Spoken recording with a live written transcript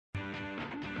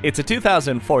It's a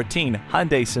 2014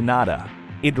 Hyundai Sonata.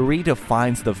 It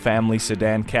redefines the family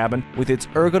sedan cabin with its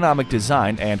ergonomic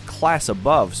design and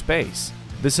class-above space.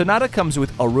 The Sonata comes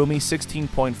with a roomy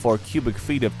 16.4 cubic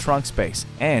feet of trunk space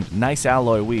and nice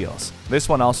alloy wheels. This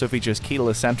one also features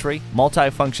keyless entry,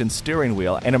 multi-function steering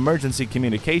wheel, an emergency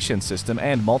communication system,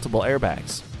 and multiple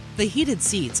airbags. The heated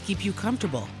seats keep you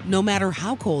comfortable, no matter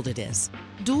how cold it is.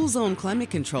 Dual-zone climate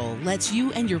control lets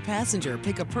you and your passenger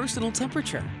pick a personal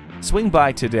temperature. Swing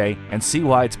by today and see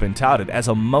why it's been touted as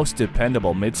a most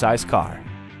dependable midsize car.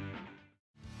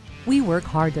 We work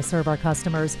hard to serve our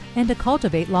customers and to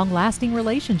cultivate long-lasting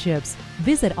relationships.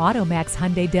 Visit AutoMax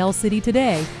Hyundai Del City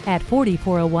today at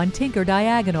 4401 Tinker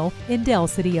Diagonal in Del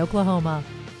City, Oklahoma.